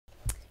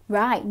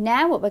Right,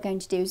 now what we're going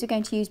to do is we're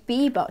going to use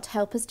Bebot to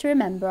help us to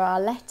remember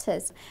our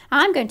letters.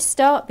 I'm going to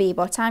start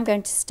Bebot. I'm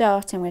going to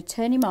start, I'm going to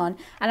turn him on,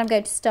 and I'm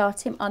going to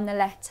start him on the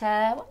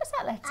letter, what was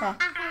that letter?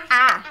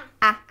 Ah.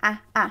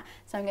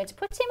 So I'm going to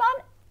put him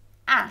on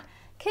ah.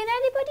 Can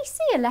anybody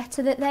see a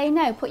letter that they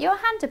know? Put your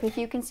hand up if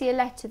you can see a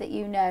letter that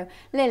you know.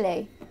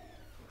 Lily?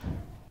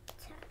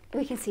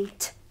 We can see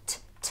t.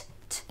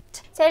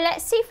 So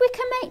let's see if we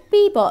can make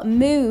Bebot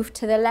move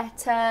to the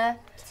letter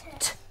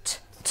t.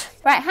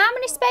 Right, how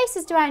many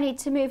spaces do I need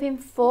to move him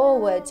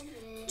forward?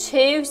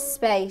 2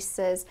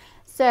 spaces.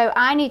 So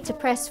I need to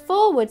press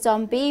forwards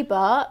on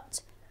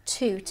Bebot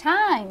 2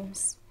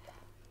 times.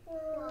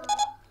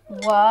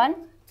 1,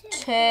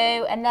 2,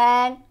 and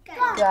then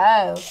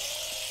go.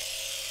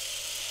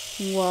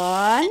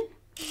 1,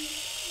 2.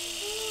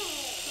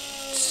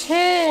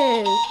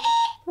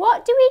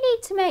 What do we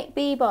need to make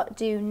Bebot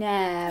do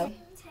now?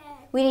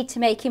 We need to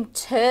make him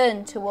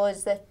turn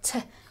towards the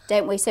t,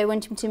 don't we? So we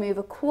want him to move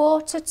a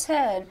quarter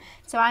turn.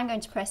 So I'm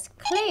going to press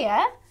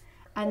clear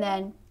and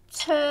then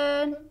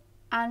turn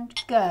and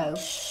go.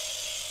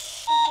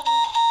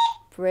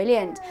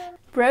 Brilliant.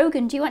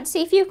 Brogan, do you want to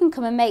see if you can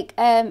come and make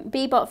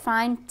Bebot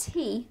find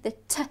T, the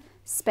t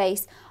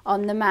space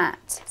on the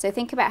mat? So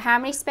think about how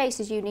many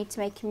spaces you need to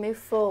make him move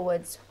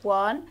forwards.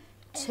 1,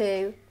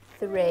 2,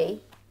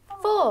 3,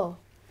 4.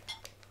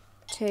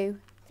 2,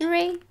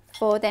 3,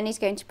 4. Then he's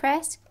going to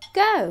press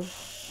go.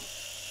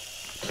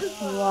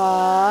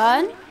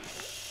 1,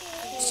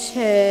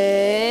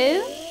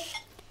 2,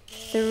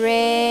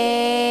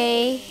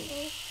 3,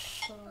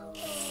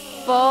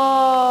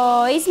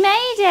 4. He's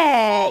made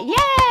it!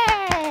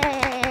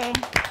 Yay!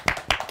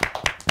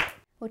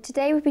 Well,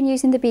 today we've been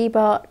using the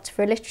Bebot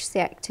for a literacy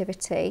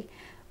activity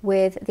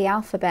with the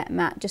alphabet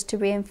mat just to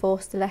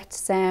reinforce the letter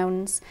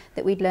sounds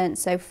that we'd learnt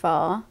so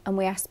far, and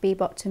we asked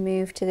Bebot to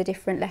move to the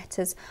different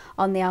letters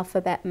on the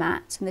alphabet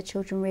mat, and the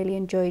children really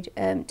enjoyed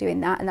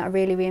doing that, and that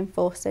really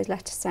reinforced those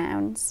letter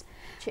sounds.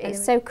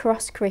 It's so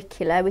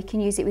cross-curricular. We can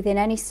use it within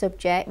any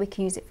subject. We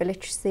can use it for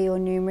literacy or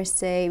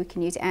numeracy. We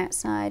can use it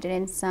outside and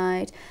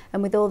inside,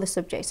 and with all the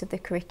subjects of the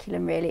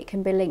curriculum really it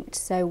can be linked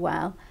so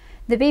well.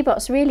 The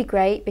Bebot's really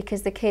great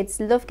because the kids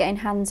love getting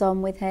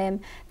hands-on with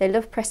him, they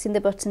love pressing the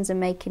buttons and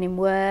making him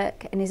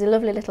work, and he's a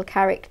lovely little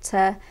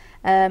character,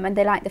 and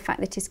they like the fact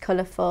that he's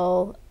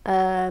colourful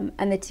and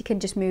that he can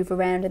just move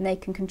around and they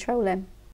can control him.